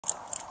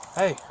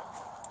Hey,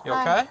 you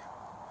okay?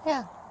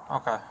 Yeah.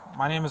 Okay.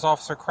 My name is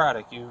Officer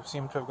Craddock. You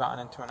seem to have gotten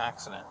into an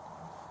accident.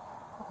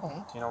 Okay.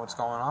 Do you know what's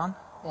going on?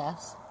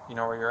 Yes. You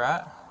know where you're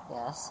at?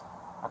 Yes.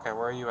 Okay,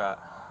 where are you at?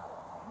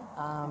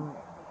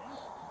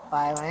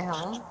 By my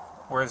home.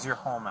 Where's your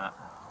home at?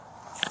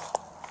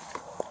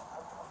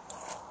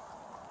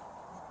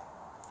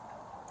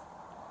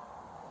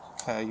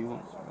 Okay,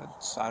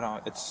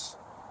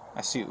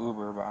 I see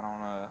Uber, but I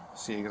don't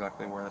see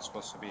exactly where it's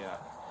supposed to be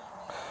at.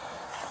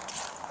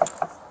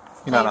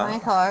 Take my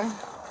card.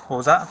 What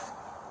was that?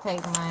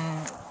 Take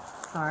my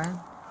card.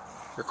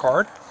 Your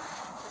card?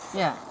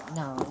 Yeah.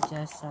 No,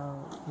 just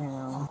so you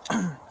know.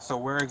 So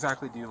where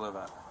exactly do you live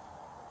at?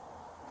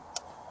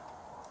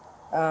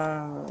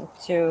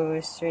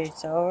 2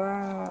 streets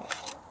over.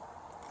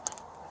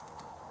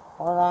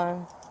 Hold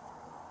on.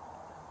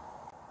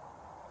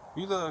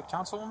 You the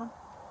councilwoman?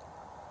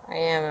 I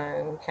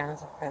am a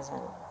council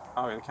president.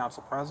 Oh, you're the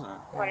council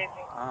president? Yeah.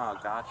 Oh,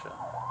 gotcha.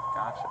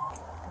 Gotcha.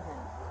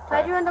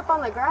 How'd you end up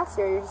on the grass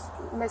here? You just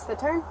missed the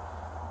turn?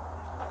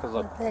 Because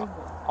look,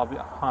 I'll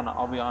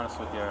be honest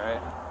with you,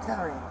 right?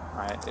 Tell me.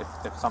 Right.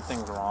 If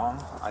something's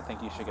wrong, I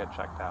think you should get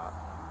checked out.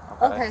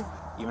 Okay.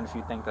 Even if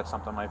you think that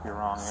something might be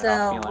wrong, you're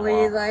not So, feeling will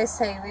well. you guys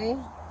take me?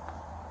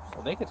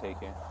 Well, they could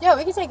take you. Yeah,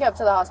 we can take you up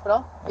to the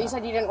hospital. But you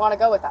said you didn't want to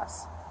go with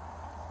us.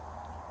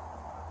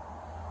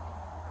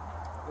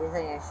 You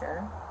think I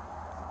should?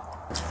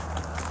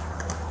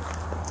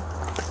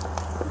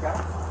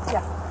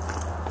 Yeah.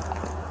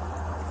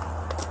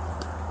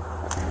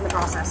 In the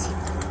process.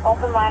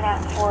 Open line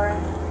at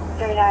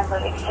 439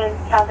 Livingston.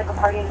 Sounds like a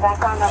party in the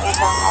background. No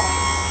inbound.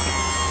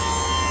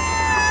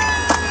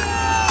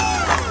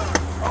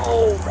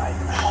 Oh, right.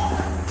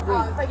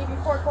 If I give you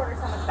 4 quarters,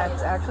 how much?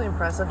 That's actually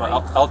impressive. But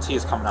LT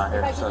is coming out here,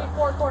 If I give so. you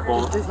 4 quarters,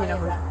 Well, Does he know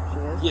who she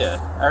is? yeah,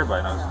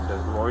 everybody knows.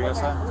 What were you gonna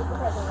say? I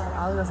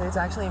was gonna say it's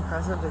actually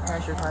impressive to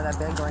crash your car that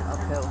big going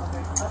uphill.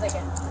 I'll take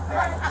it.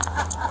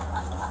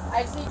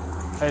 I see.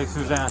 Hey,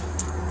 Suzanne.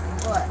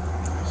 What?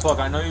 So look,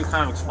 I know you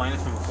kind of explained it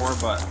to me before,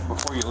 but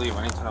before you leave,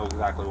 I need to know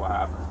exactly what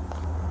happened.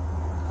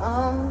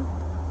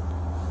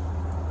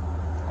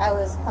 I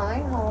was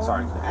coming home.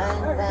 Sorry.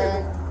 And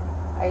then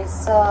I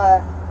saw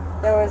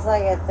there was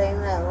like a thing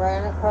that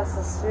ran across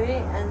the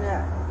street, and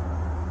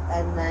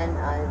then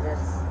I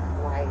just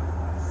my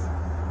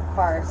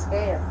car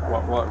skated.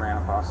 What ran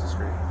across the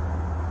street?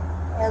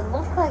 It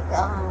looked like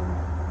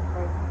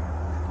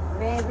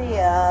maybe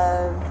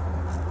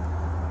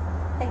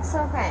like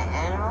some kind of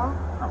animal.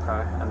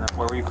 Okay, and then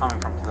where were you coming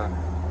from today?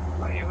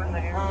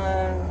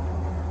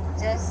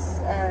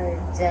 Just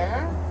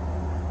dinner.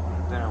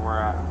 Dinner, where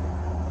at?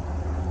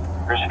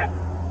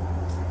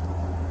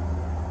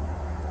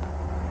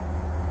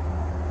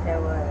 There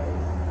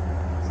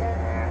was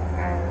dinner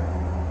and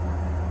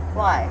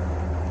why?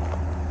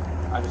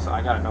 I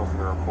gotta know for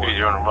the report.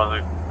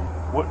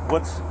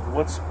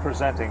 What's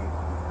presenting?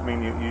 I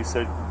mean, you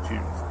said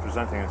you're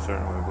presenting a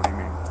certain way. What do you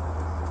mean?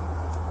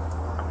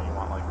 I mean, you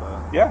want like the...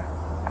 Yeah,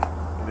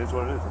 it is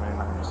what it is. I mean,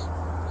 It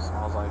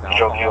smells like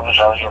alcohol.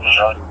 She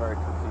was very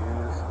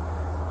confused.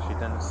 She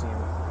didn't seem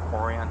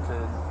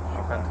oriented. She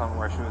couldn't tell me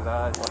where she was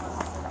at.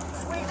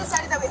 We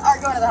decided that we are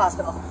going to the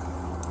hospital.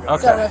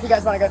 Okay. So if you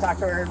guys want to go talk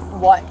to her,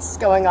 what's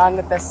going on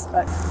with this? all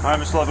right,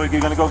 Mr. Ludwig, you're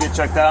gonna go get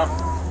checked out.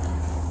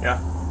 Yeah.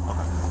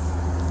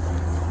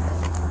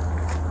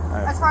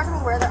 As far as I'm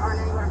aware, there aren't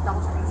any more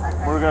double checking side.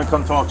 We're gonna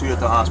come talk to you at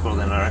the hospital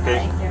then, all right? Okay.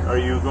 Thank you. Are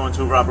you going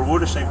to Robert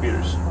Wood or St.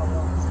 Peter's?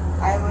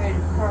 I would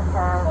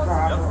prefer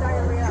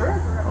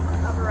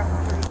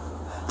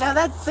Now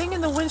that thing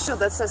in the windshield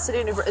that says City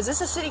of New Brunswick, is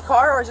this a city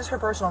car or is this her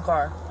personal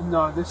car?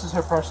 No, this is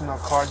her personal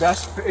car.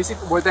 That's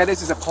basically what that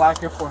is a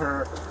placard for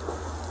her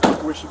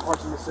where she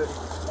parks in the city.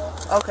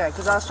 Okay,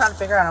 because I was trying to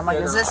figure out. I'm like,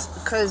 Yeah, is no. this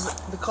because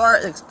the car,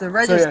 the So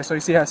register yeah, so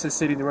you see how it says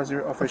city, the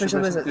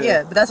official visit? visit.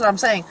 Yeah, but that's what I'm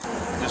saying.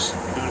 Just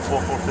do the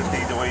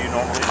 450 the way you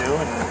normally do,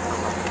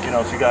 and you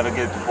know if you got to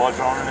get the blood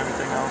drawn and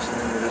everything else,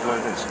 then it is what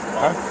it is.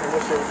 Okay?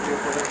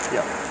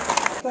 Yeah.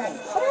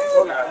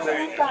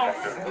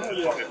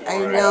 I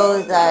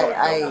know that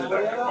I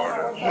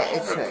hit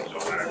a tree,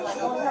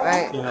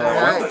 right?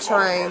 I'm not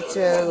trying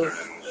to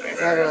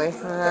get away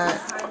from that.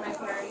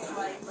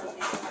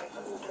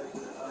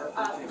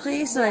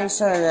 Please make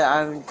sure that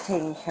I'm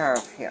taken care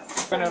of here.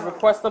 We're gonna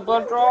request the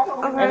blood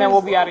draw, and then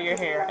we'll be out of your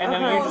hair, and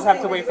then you just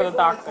have to wait for the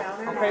doctor.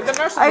 Okay, the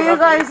nurse. Are you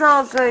guys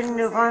all good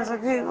New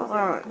Brunswick people?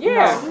 Or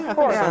Yeah, of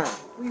course. Yeah.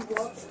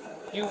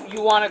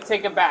 You want to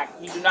take it back.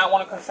 You do not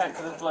want to consent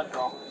to this blood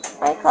draw.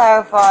 I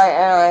clarify,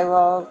 and I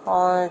will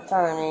call an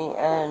attorney,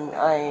 and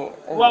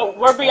Well,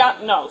 we're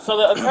beyond. No, so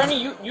the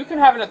attorney, you can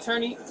have an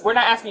attorney. We're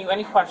not asking you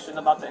any question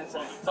about the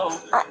incident, so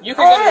you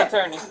can get an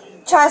attorney.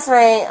 Trust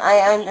me,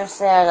 I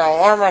understand. I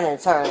am an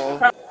attorney.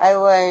 I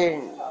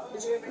would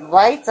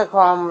like to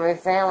call my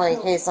family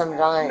in case I'm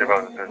dying.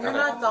 You're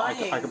not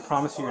dying. I can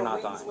promise you you're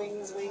not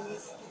dying.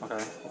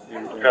 Okay?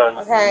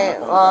 Okay,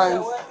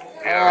 well,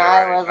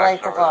 I would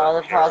like to call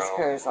the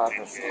prosecutor's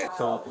office.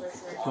 So,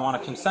 if you want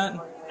to consent,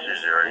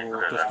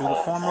 we'll just do the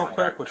form real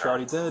quick, which you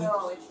already did,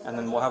 and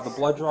then we'll have the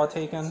blood draw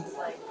taken.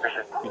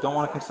 If you don't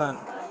want to consent,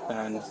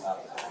 then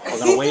we're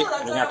gonna wait. You're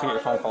gonna have to get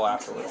your phone call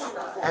afterwards.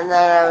 And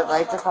then I would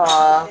like to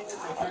call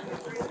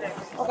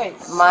Okay,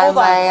 my hold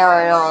on. mayor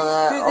and all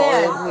the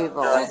Suzanne, old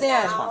people.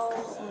 Suzanne,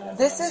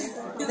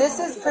 this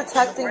is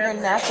protecting your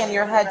neck and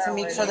your head to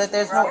make sure that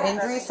there's no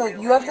injury. So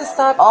you have to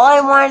stop. All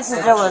I wanted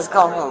to do was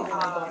go home.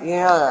 You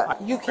know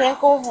that. You can't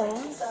go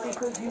home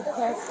because you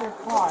crashed your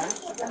car.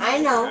 I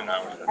know.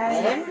 I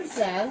And,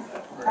 understand.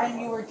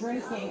 and you were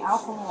drinking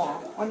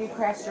alcohol when you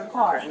crashed your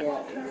car.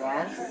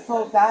 Yes.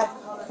 So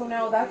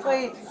now that's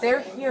why they're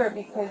here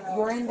because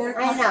you're in their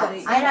I know.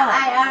 custody. I know.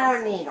 I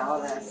don't need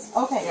all this.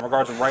 Okay. In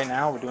regards to right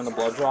now, we're doing the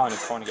blood draw and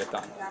it's going to get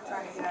done.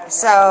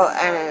 So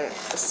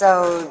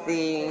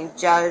the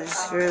judge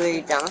through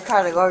the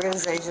Democratic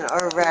organization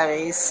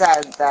already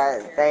said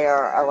that they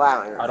are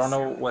allowing this. I don't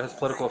know what his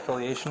political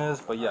affiliation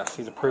is, but yes,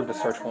 he's approved a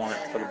search warrant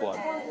for the blood.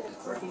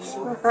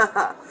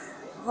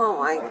 Oh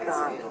my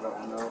God.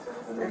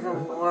 There's a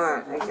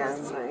warrant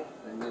against me.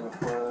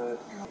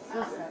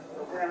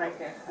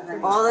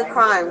 All the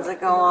crimes that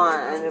go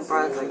on in New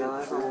Brunswick,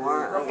 there's a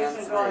warrant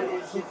against me.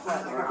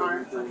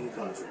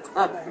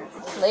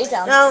 Lay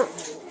down. No,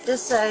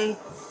 just say,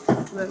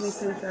 let me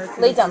see if I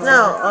can. Lay down.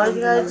 No, all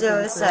you gotta do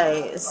is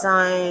say,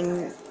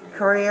 sign,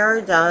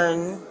 career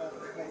done,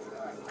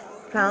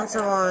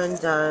 Councilwoman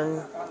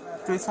done,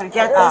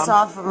 get this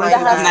off of my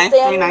back,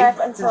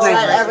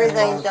 get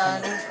everything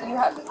done.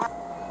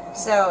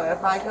 So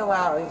if I go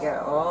out and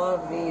get all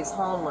of these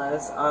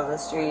homeless on the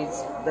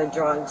streets, the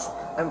drunks,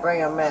 and bring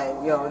them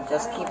in, you'll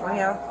just keep them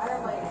here?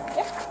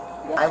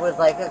 I would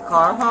like a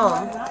car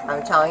home.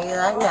 I'm telling you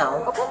that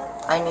now.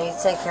 I need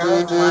to take care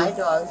of my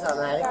dogs on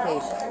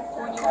medication.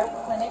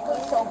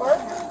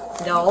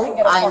 No,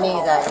 I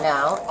need that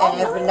now.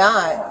 And if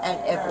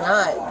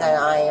not, then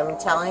I am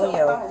telling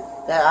you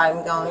that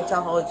I'm going to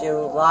hold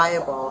you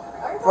liable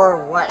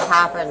for what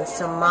happens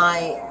to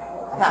my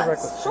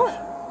pets. Sure.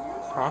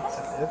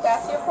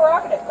 That's your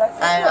prerogative. That's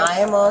your And choice. I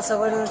am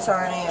also an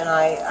attorney, and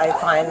I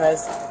find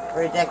this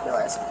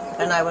ridiculous.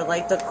 And I would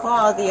like to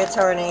call the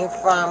attorney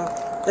from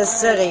the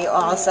city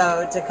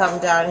also to come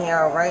down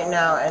here right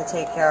now and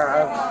take care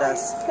of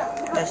this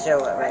issue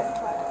with me.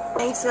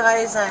 Thanks,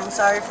 guys. I'm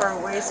sorry for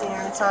wasting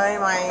your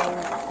time. I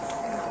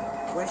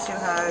wish you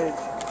had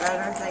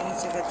better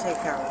things you could take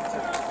care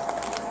of.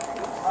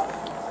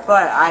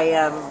 But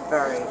I'm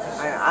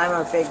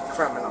a big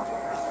criminal.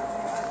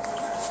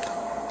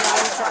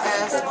 To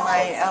ask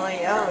my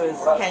LEOs,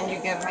 can you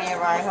give me a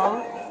ride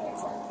home?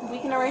 We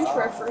can arrange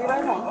for a free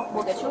ride home.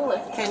 We'll get you a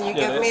lift. Can you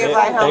Yeah, give me a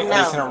ride home They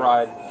can now?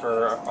 ride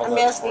for a I'm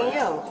lift asking for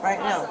you right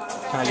now.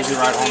 Can I give you a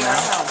ride home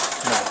now?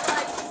 No,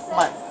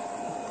 What?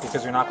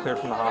 because you're not cleared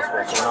from the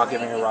hospital, so we're not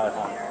giving you a ride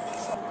home.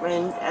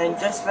 And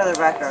just for the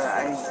record,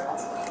 I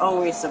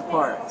always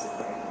support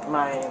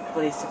my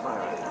police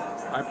department.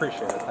 I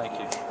appreciate it. Thank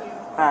you.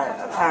 But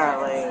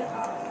apparently,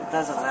 it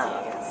doesn't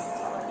matter.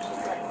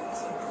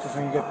 Just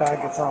when you get back,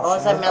 it's all. All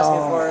I'm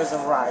asking for is a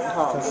ride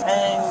home.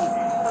 And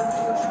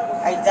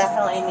I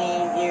definitely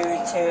need you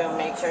to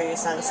make sure you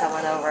send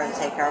someone over and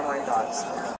take care of my dogs.